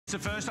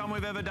It's the first time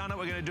we've ever done it.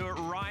 We're going to do it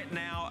right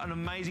now. An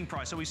amazing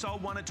price. So we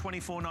sold one at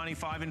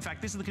 $24.95. In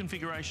fact, this is the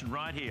configuration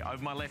right here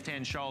over my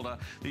left-hand shoulder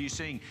that you're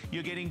seeing.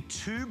 You're getting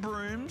 2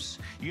 brooms.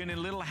 You're getting a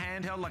little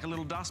handheld, like a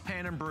little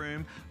dustpan and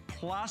broom.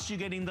 Plus, you're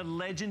getting the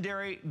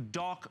legendary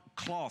dock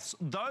cloths.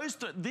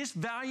 This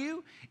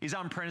value is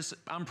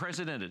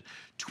unprecedented.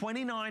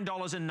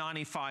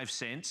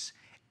 $29.95.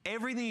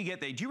 Everything you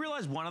get there. Do you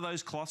realize one of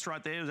those cloths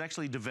right there was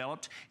actually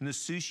developed in the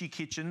sushi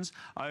kitchens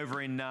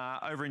over in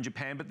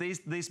Japan? But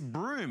this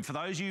broom, for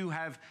those of you who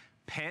have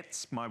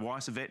pets, my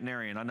wife's a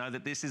veterinarian, I know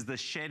that this is the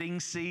shedding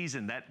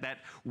season. That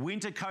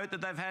winter coat that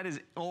they've had is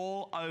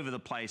all over the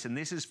place. And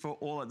this is for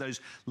all of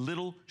those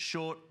little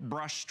short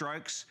brush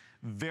strokes.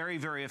 Very,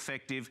 very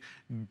effective,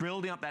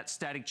 building up that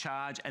static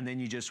charge, and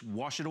then you just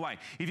wash it away.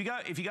 If you go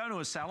to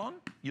a salon,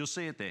 you'll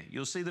see it there.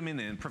 You'll see them in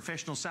there, in a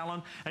professional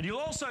salon, and you'll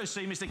also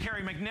see Mr.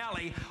 Kerry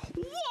McNally.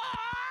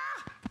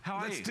 How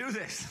are you? Let's do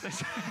this.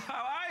 How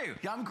are you?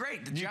 Yeah, I'm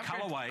great. New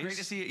colorways. Great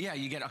to see you. Yeah,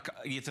 you get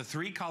the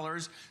 3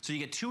 colors. So you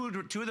get two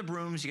of the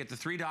brooms, you get the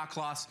 3 dock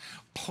cloths,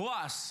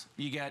 plus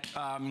you get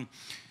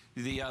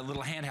the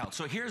little handheld.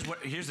 So here's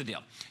the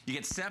deal. You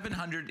get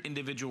 700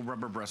 individual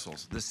rubber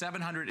bristles. The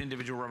 700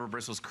 individual rubber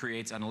bristles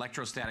creates an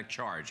electrostatic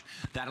charge.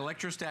 That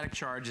electrostatic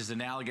charge is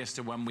analogous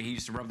to when we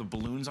used to rub the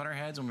balloons on our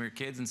heads when we were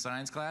kids in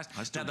science class.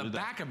 Now the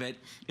back of it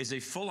is a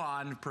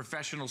full-on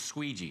professional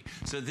squeegee.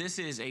 So this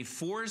is a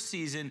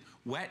 4-season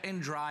wet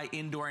and dry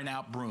indoor and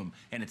out broom,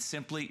 and it's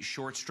simply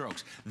short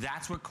strokes.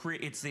 That's what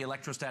creates the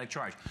electrostatic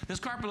charge. This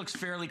carpet looks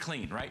fairly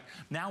clean, right?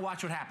 Now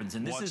watch what happens,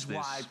 and this is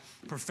why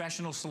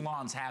professional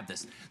salons have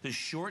this. The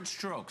short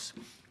strokes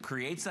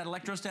creates that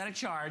electrostatic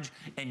charge,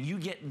 and you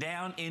get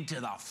down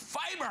into the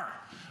fiber.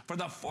 For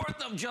the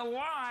 4th of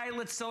July,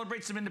 let's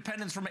celebrate some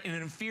independence from an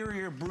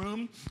inferior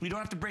broom. We don't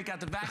have to break out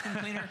the vacuum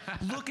cleaner.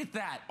 Look at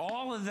that,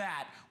 all of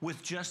that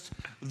with just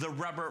the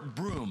rubber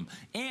broom.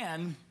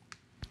 And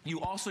you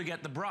also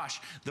get the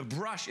brush. The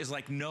brush is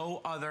like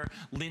no other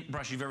lint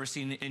brush you've ever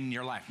seen in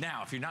your life.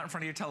 Now, if you're not in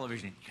front of your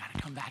television, you gotta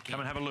come back in. Come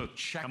and have a look.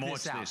 Check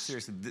this out.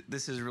 Seriously,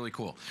 this is really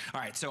cool. All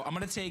right, so I'm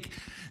gonna take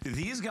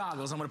these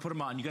goggles, I'm gonna put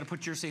them on. You gotta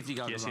put your safety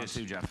goggles on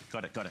too, Jeff.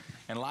 Got it, got it.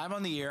 And live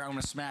on the air, I'm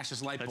gonna smash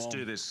this light bulb. Let's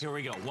do this. Here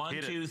we go.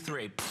 1, 2,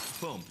 3.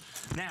 Boom.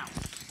 Now,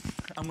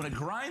 I'm gonna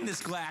grind this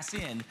glass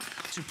in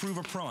to prove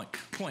a point.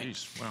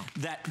 Jeez, wow.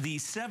 That the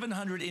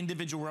 700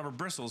 individual rubber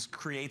bristles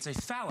creates a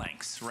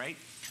phalanx, right?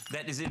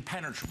 That is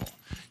impenetrable.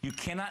 You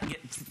cannot get,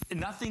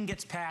 nothing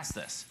gets past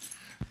this.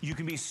 You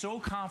can be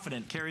so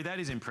confident, Kerry, that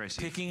is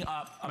impressive. Picking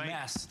up a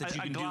mess that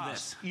you can do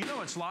this. You know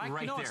what it's like?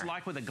 Right, you know what it's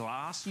like with a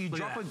glass? You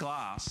drop a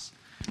glass,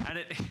 and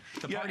it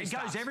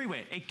goes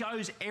everywhere. It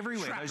goes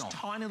everywhere. Shrapnel. Those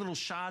tiny little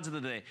shards that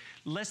are there.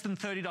 Less than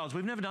 $30.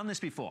 We've never done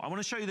this before. I want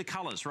to show you the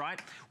colors, right?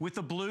 With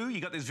the blue,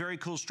 you got this very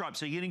cool stripe.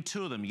 So you're getting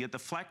 2 of them. You get the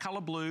flat color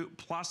blue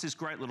plus this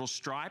great little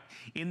stripe.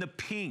 In the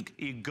pink,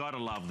 you gotta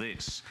love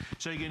this.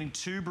 So you're getting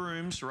 2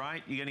 brooms,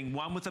 right? You're getting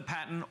one with the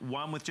pattern,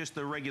 one with just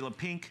the regular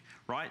pink,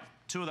 right?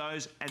 2 of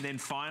those, and then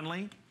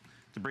finally,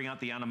 to bring out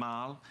the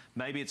animal,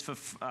 maybe it's for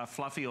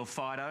Fluffy or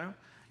Fido.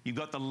 You've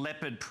got the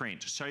leopard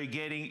print. So you're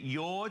getting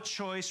your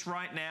choice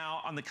right now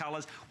on the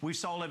colors. We've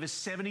sold over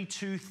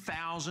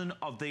 72,000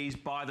 of these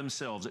by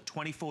themselves at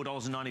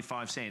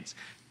 $24.95.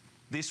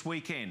 This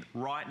weekend,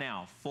 right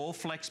now, 4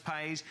 flex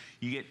pays,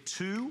 you get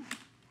 2,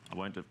 I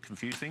won't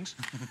confuse things,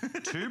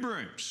 2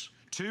 brooms.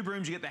 2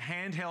 brooms, you get the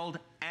handheld,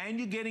 and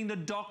you're getting the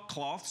dock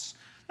cloths.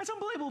 That's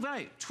unbelievable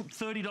value,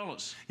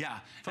 $30.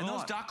 Yeah, and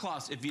those dock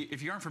cloths,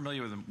 if you aren't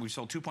familiar with them, we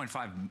sold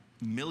 2.5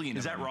 million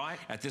of them. Is that right?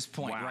 At this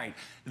point, wow. Right.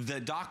 The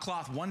dock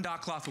cloth, one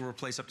dock cloth will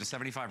replace up to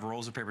 75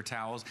 rolls of paper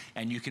towels,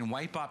 and you can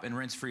wipe up and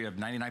rinse free of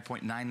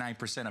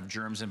 99.99% of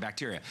germs and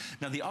bacteria.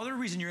 Now, the other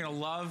reason you're gonna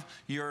love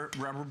your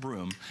rubber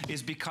broom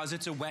is because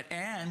it's a wet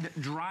and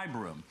dry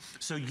broom.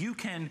 So you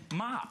can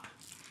mop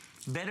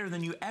better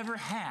than you ever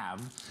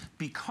have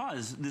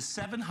because the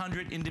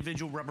 700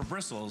 individual rubber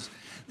bristles,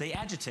 they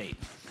agitate.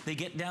 They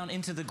get down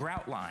into the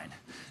grout line.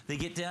 They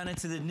get down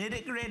into the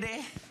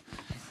nitty-gritty,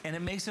 and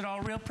it makes it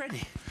all real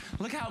pretty.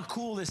 Look how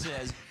cool this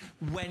is.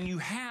 When you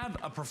have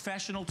a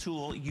professional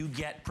tool, you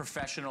get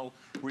professional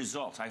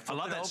results. I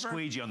love that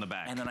squeegee on the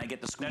back. And then I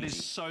get the squeegee. That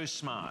is so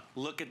smart.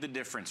 Look at the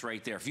difference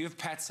right there. If you have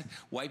pets,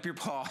 wipe your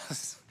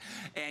paws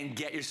and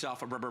get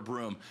yourself a rubber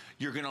broom.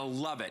 You're gonna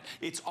love it.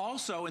 It's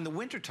also, in the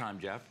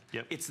wintertime, Jeff,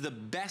 it's the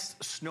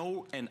best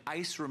snow and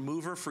ice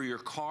remover for your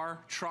car,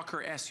 truck,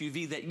 or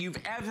SUV that you've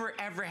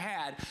ever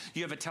had.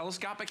 You have a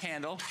telescopic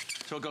handle,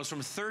 so it goes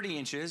from 30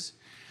 inches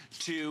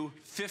to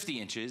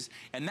 50 inches,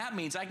 and that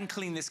means I can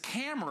clean this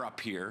camera up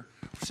here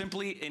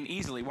simply and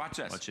easily. Watch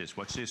this. Watch this,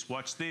 watch this,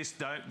 watch this.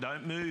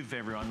 Don't move,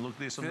 everyone. Look at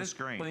this on the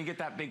screen. Let me get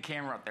that big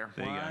camera up there.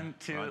 There you go. 1,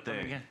 2, right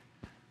there.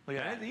 Look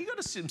at that. You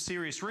got some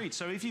serious reach.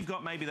 So if you've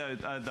got maybe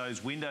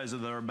those windows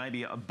that are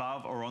maybe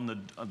above or on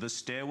the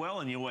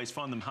stairwell, and you always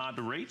find them hard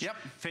to reach,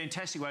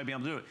 fantastic way to be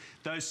able to do it.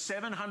 Those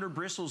 700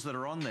 bristles that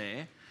are on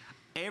there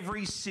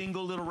every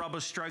single little rubber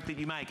stroke that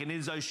you make. And it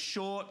is those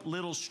short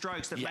little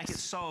strokes that make it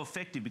so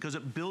effective because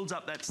it builds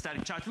up that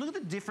static charge. Look at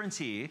the difference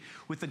here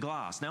with the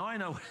glass. Now, I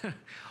know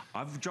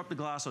I've dropped a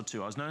glass or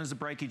two. I was known as the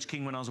breakage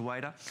king when I was a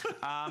waiter.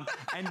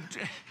 And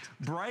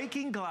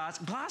breaking glass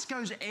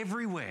goes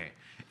everywhere.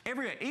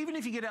 Everywhere. Even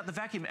if you get out the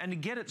vacuum and to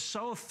get it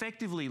so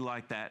effectively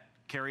like that,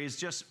 Kerry, is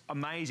just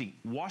amazing.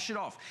 Wash it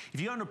off.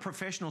 If you go into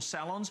professional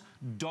salons,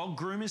 dog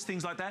groomers,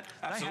 things like that,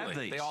 absolutely. They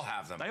have these. They all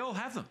have them. They all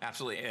have them.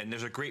 Absolutely, and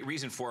there's a great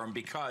reason for them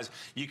because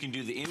you can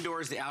do the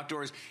indoors, the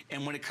outdoors,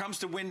 and when it comes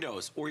to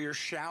windows or your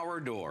shower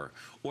door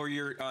or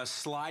your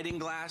sliding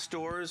glass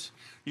doors,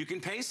 you can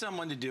pay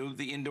someone to do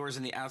the indoors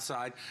and the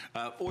outside,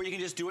 or you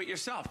can just do it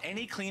yourself.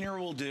 Any cleaner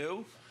will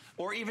do.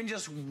 Or even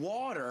just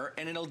water,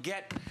 and it'll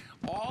get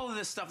all of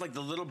this stuff like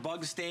the little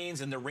bug stains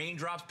and the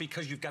raindrops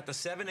because you've got the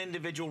 7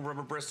 individual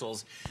rubber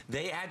bristles.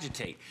 They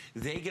agitate.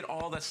 They get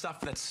all that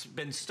stuff that's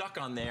been stuck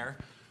on there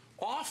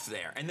off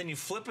there. And then you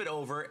flip it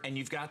over, and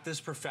you've got this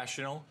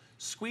professional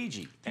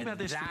squeegee. And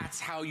that's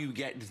how you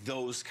get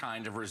those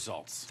kind of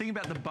results. Think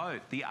about the boat,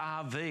 the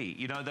RV,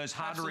 you know, those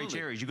hard to reach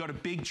areas. You've got a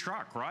big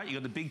truck, right?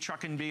 You've got the big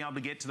truck and being able to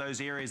get to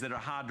those areas that are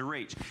hard to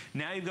reach.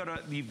 Now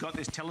you've got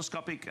this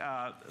telescopic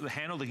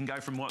handle that can go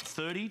from, what,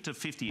 30 to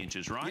 50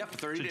 inches, right? Yep,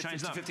 30 to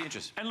 50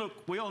 inches. And look,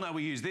 we all know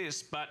we use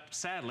this, but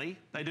sadly,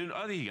 they do.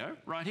 Oh, there you go,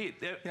 right here.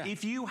 Yeah.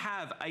 If you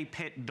have a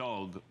pet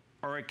dog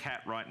or a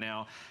cat right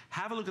now,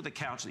 have a look at the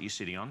couch that you're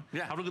sitting on.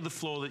 Yeah. Have a look at the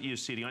floor that you're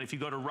sitting on. If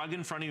you've got a rug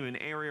in front of you, an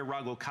area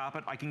rug or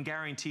carpet, I can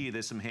guarantee you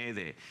there's some hair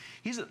there.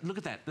 Look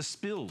at that, the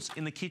spills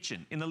in the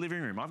kitchen, in the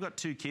living room. I've got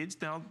 2 kids.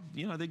 Now,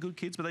 you know, they're good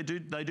kids, but they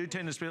do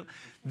tend to spill.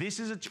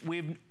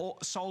 We've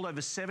sold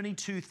over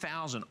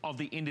 72,000 of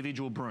the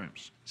individual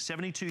brooms.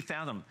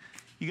 72,000.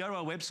 You go to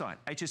our website,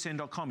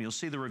 hsn.com, you'll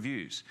see the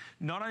reviews.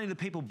 Not only do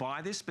people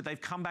buy this, but they've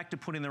come back to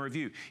put in the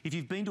review. If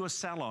you've been to a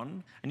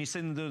salon and you see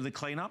them do the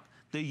cleanup,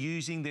 they're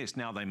using this.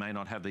 Now, they may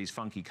not have these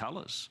funky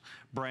colors,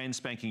 brand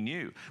spanking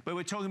new, but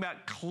we're talking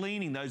about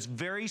cleaning those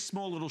very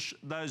small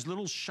those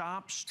little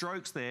sharp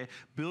strokes there,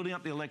 building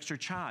up the extra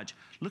charge.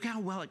 Look how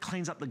well it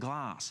cleans up the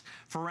glass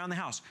for around the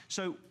house.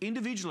 So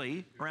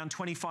individually, around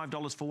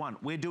 $25 for one.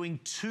 We're doing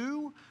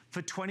 2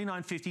 for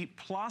 $29.50,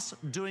 plus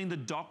doing the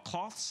dock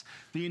cloths,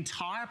 the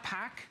entire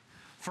pack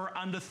for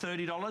under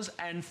 $30.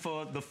 And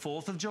for the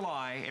 4th of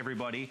July,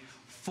 everybody,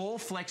 4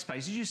 flex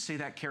pays. Did you see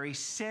that, Kerry?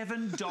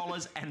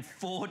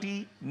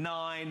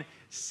 $7.49.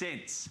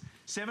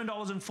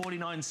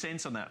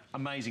 $7.49 on that.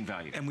 Amazing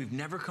value. And we've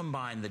never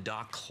combined the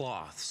dock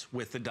cloths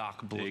with the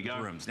dock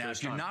brooms. Now,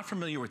 if you're not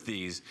familiar with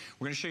these,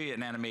 we're going to show you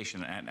an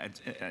animation and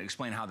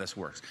explain how this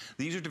works.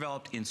 These are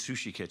developed in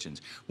sushi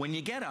kitchens. When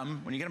you get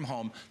them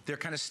home, they're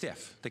kind of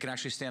stiff. They can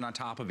actually stand on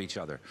top of each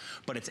other.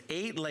 But it's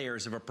 8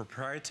 layers of a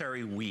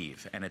proprietary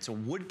weave, and it's a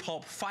wood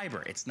pulp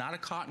fiber. It's not a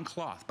cotton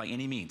cloth by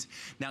any means.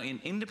 Now, in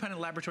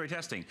independent laboratory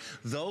testing,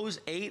 those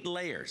 8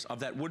 layers of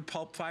that wood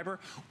pulp fiber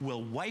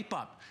will wipe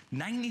up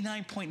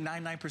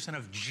 99.99%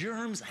 of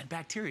germs and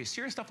bacteria.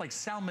 Serious stuff like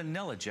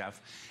salmonella, Jeff,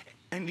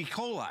 and E.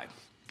 coli.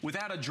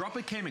 Without a drop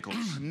of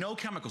chemicals. No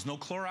chemicals, no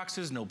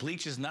Cloroxes, no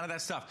bleaches, none of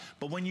that stuff.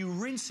 But when you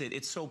rinse it,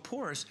 it's so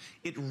porous,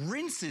 it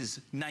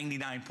rinses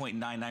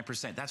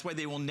 99.99%. That's why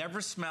they will never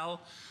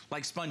smell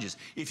like sponges.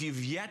 If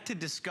you've yet to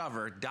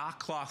discover Dock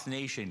Cloth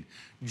Nation,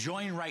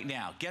 join right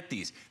now. Get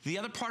these. The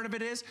other part of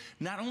it is,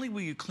 not only will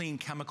you clean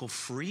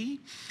chemical-free,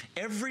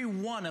 every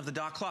one of the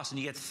Dock Cloths, and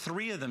you get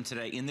 3 of them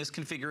today in this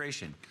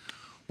configuration,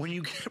 when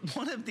you get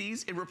one of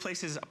these, it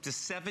replaces up to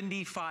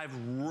 75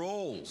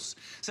 rolls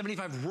of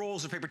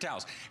paper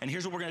towels. And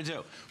here's what we're going to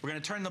do. We're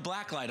going to turn the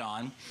black light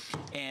on,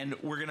 and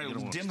we're going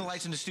to dim the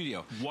lights in the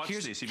studio. Watch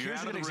this. If you're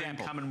out of the room,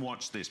 come and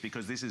watch this,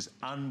 because this is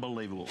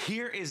unbelievable.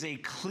 Here is a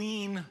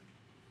clean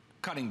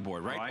cutting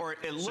board, right? Or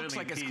it looks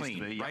like it's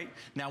clean, right?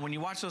 Now, when you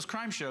watch those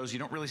crime shows, you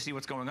don't really see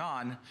what's going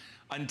on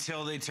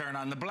until they turn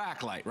on the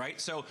black light,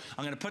 right? So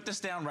I'm going to put this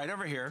down right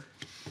over here,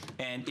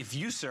 and if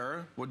you,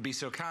 sir, would be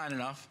so kind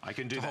enough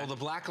to hold the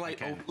black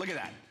light. Oh, look at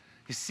that.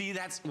 You see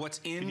that's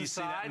what's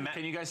inside?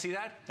 Can you guys see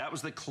that? That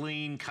was the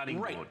clean cutting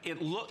board.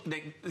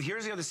 Right.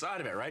 Here's the other side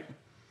of it, right?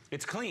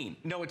 It's clean.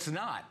 No, it's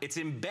not. It's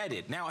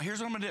embedded. Now, here's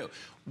what I'm going to do.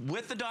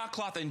 With the dock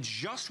cloth and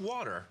just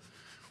water,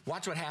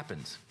 watch what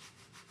happens.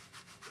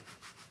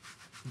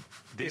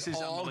 This it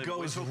all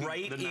goes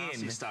right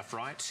in stuff,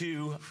 right?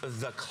 To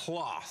the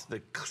cloth.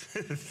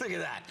 Look at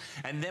that.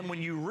 And then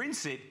when you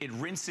rinse it, it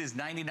rinses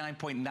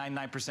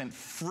 99.99%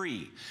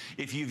 free.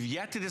 If you've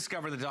yet to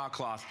discover the dock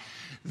cloth,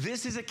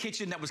 this is a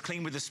kitchen that was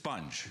cleaned with a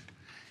sponge.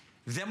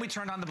 Then we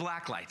turned on the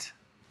black light,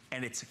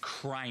 and it's a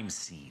crime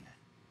scene.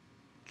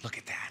 Look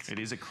at that. It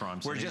is a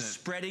crime scene. We're just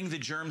spreading the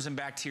germs and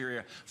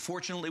bacteria.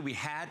 Fortunately, we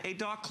had a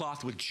dock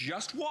cloth with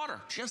just water,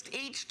 just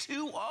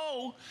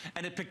H2O,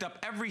 and it picked up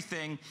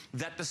everything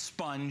that the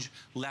sponge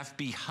left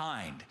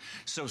behind.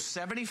 So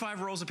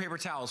 75 rolls of paper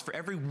towels for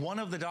every one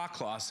of the dock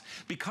cloths,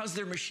 because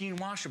they're machine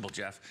washable,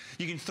 Jeff.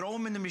 You can throw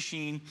them in the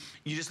machine,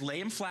 you just lay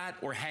them flat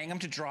or hang them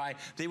to dry.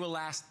 They will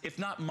last, if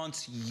not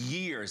months,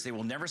 years. They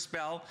will never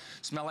smell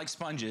like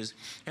sponges.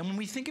 And when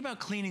we think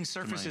about cleaning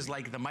surfaces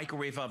like the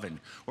microwave oven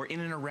or in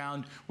and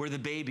around where the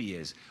baby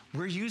is.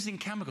 We're using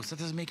chemicals. That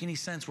doesn't make any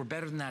sense. We're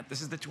better than that.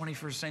 This is the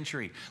 21st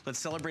century. Let's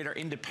celebrate our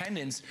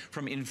independence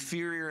from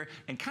inferior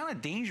and kind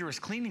of dangerous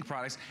cleaning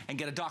products and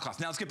get a dock cloth.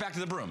 Now let's get back to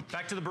the broom.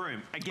 Back to the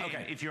broom.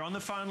 Again, if you're on the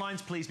phone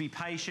lines, please be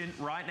patient.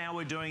 Right now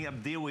we're doing a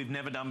deal we've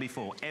never done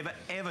before,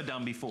 ever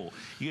done before.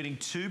 You're getting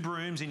 2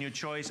 brooms in your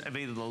choice of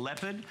either the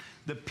leopard,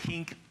 the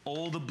pink,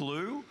 or the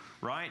blue,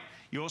 right?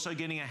 You're also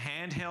getting a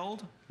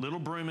handheld little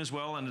broom as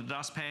well and a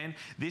dustpan.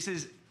 This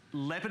is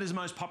leopard is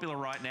most popular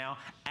right now,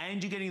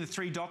 and you're getting the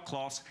 3 dock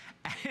cloths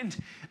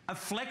and a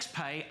flex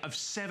pay of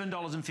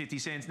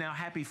 $7.50. Now,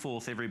 happy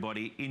 4th,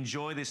 everybody.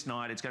 Enjoy this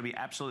night. It's going to be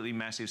absolutely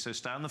massive. So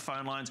stay on the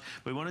phone lines.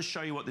 We want to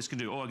show you what this can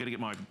do. Oh, I've got to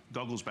get my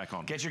goggles back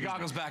on. Get your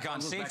goggles back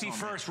on. Safety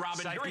first,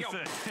 Robin. Safety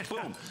first.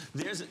 Boom.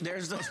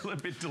 There's those. A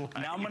bit delayed.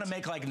 Now I'm going to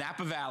make like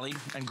Napa Valley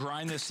and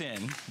grind this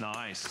in.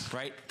 Nice.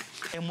 Right?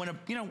 And when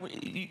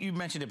you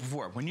mentioned it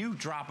before, when you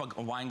drop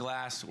a wine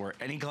glass or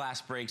any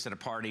glass breaks at a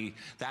party,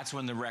 that's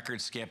when the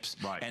record skips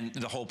and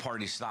the whole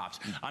party stops.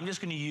 I'm just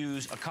going to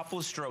use a couple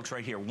of strokes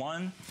right here.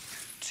 1,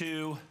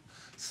 2,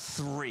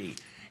 3.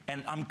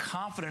 And I'm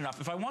confident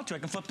enough, if I want to, I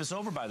can flip this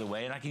over, by the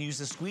way, and I can use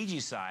the squeegee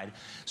side.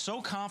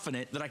 So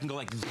confident that I can go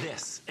like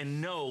this and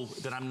know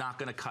that I'm not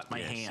going to cut my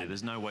hand. See,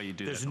 there's no way you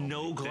do that. There's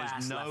no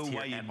glass left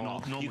here at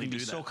all. Normally you can be do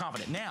so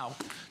confident. Now,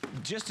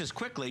 just as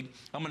quickly,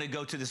 I'm going to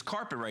go to this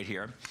carpet right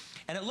here.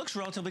 And it looks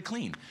relatively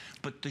clean,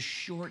 but the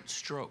short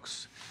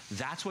strokes,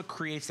 that's what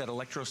creates that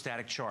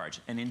electrostatic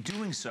charge. And in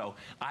doing so,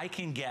 I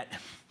can get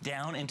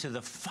down into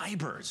the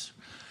fibers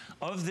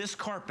of this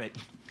carpet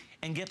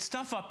and get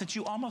stuff up that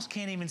you almost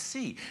can't even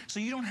see. So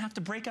you don't have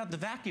to break out the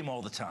vacuum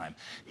all the time.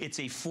 It's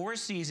a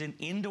 4-season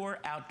indoor,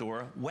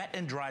 outdoor, wet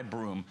and dry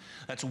broom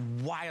that's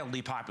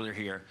wildly popular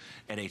here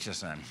at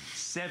HSN.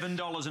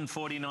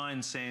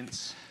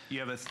 $7.49. You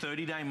have a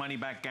 30-day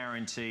money-back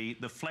guarantee.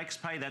 The flex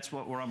pay, that's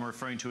what I'm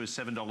referring to as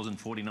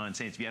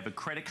 $7.49. If you have a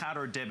credit card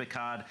or a debit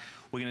card,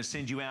 we're going to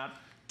send you out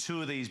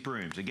 2 of these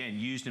brooms, again,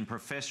 used in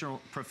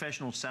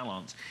professional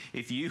salons.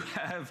 If you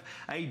have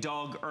a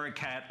dog or a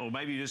cat, or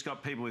maybe you just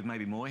got people with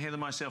maybe more hair than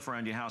myself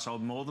around your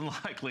household, more than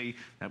likely,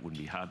 that wouldn't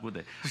be hard, would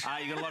it?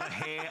 You got a lot of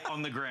hair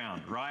on the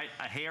ground, right?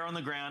 A hair on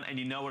the ground, and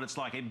you know what it's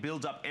like. It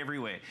builds up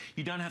everywhere.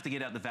 You don't have to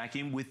get out the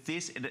vacuum. With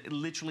this, it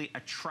literally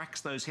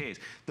attracts those hairs,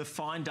 the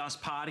fine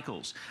dust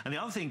particles. And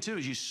the other thing, too,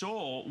 is you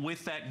saw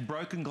with that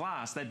broken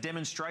glass, that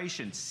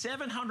demonstration,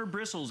 700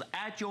 bristles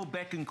at your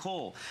beck and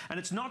call. And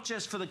it's not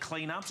just for the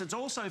cleanups, it's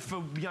also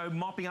for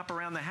mopping up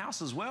around the house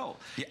as well.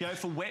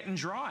 For wet and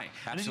dry.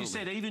 Absolutely. And as you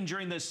said, even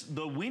during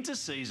the winter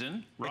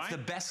season, right? It's the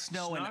best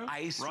snow and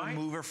ice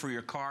remover for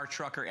your car,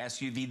 truck, or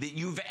SUV that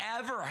you've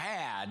ever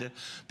had,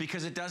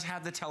 because it does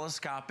have the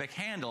telescopic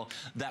handle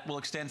that will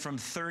extend from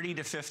 30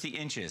 to 50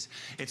 inches.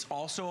 It's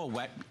also a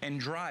wet and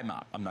dry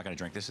mop. I'm not going to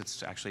drink this.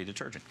 It's actually a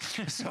detergent.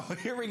 So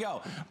here we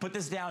go. Put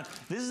this down.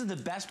 This is the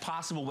best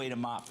possible way to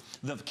mop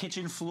the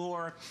kitchen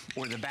floor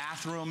or the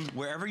bathroom,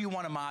 wherever you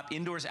want to mop,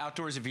 indoors,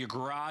 outdoors, if your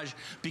garage,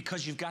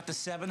 because you've got the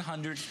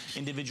 700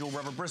 individual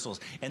rubber bristles,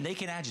 and they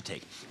can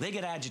agitate. They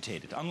get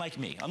agitated, unlike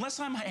me.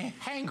 Unless I'm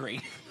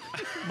hangry.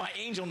 My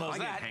angel knows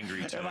that. I get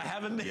hangry too. If I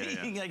have a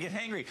meeting, I get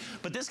hangry.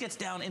 But this gets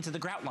down into the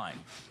grout line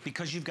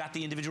because you've got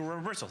the individual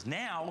rubber bristles.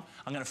 Now,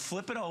 I'm going to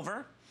flip it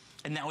over,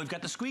 and now we've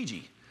got the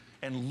squeegee.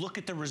 And look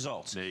at the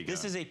results. There you go.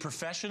 This is a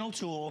professional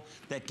tool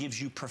that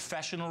gives you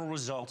professional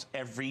results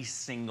every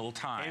single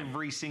time.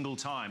 Every single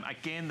time.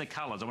 Again, the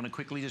colors. I want to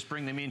quickly just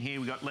bring them in here.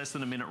 We've got less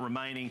than a minute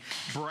remaining.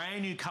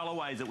 Brand new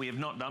colorways that we have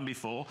not done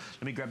before.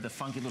 Let me grab the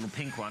funky little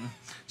pink one.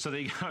 So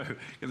there you go.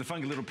 Got the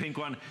funky little pink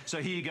one.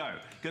 So here you go.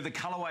 Got the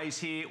colorways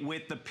here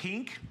with the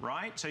pink,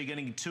 right? So you're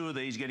getting 2 of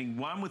these. You're getting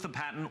one with the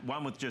pattern,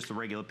 one with just the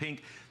regular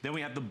pink. Then we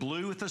have the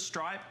blue with the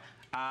stripe.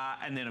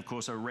 And then, of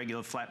course, a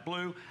regular flat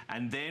blue.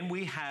 And then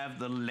we have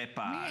the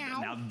leopard. Meow.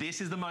 Now, this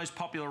is the most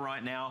popular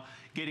right now,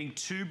 getting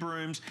 2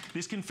 brooms.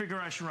 This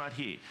configuration right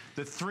here,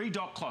 the 3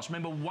 dock cloths.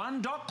 Remember,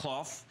 1 dock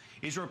cloth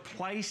is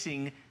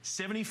replacing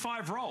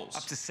 75 rolls.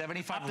 Up to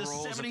 75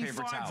 rolls of paper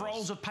towels. 75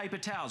 rolls of paper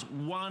towels,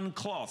 1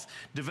 cloth.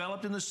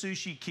 Developed in the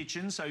sushi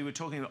kitchen, so you were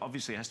talking,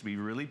 obviously it has to be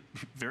really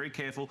very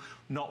careful.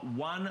 Not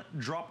 1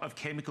 drop of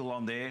chemical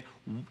on there,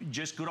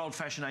 just good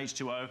old-fashioned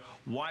H2O,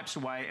 wipes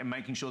away and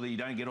making sure that you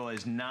don't get all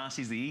those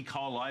nasties, the E.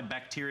 coli,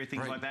 bacteria,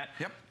 things like that.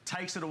 Yep.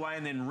 Takes it away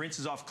and then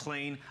rinses off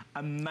clean.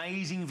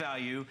 Amazing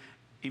value.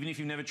 Even if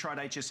you've never tried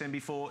HSN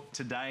before,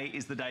 today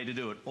is the day to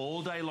do it.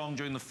 All day long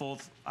during the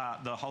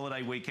the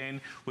holiday weekend,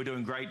 we're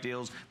doing great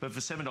deals, but for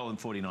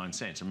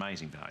 $7.49,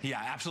 amazing value.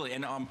 Yeah, absolutely.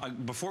 And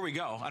before we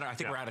go, I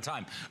think we're out of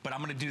time, but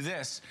I'm going to do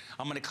this.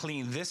 I'm going to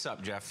clean this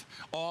up, Jeff.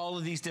 All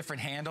of these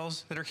different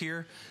handles that are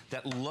here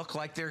that look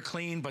like they're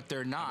clean, but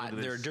they're not.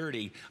 They're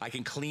dirty. I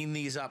can clean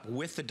these up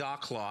with the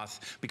dock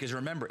cloth because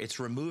remember, it's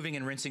removing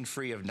and rinsing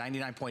free of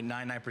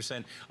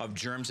 99.99% of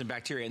germs and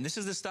bacteria. And this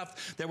is the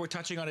stuff that we're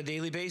touching on a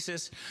daily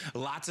basis.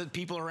 lots of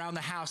people around the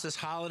house this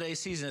holiday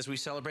season as we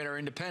celebrate our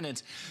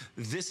independence.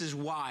 This is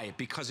why,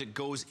 because it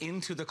goes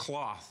into the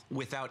cloth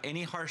without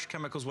any harsh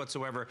chemicals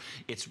whatsoever.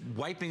 It's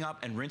wiping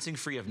up and rinsing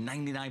free of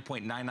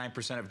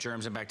 99.99% of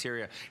germs and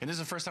bacteria. And this is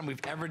the first time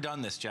we've ever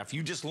done this, Jeff.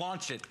 You just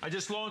launched it. I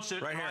just launched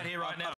it right here, right now.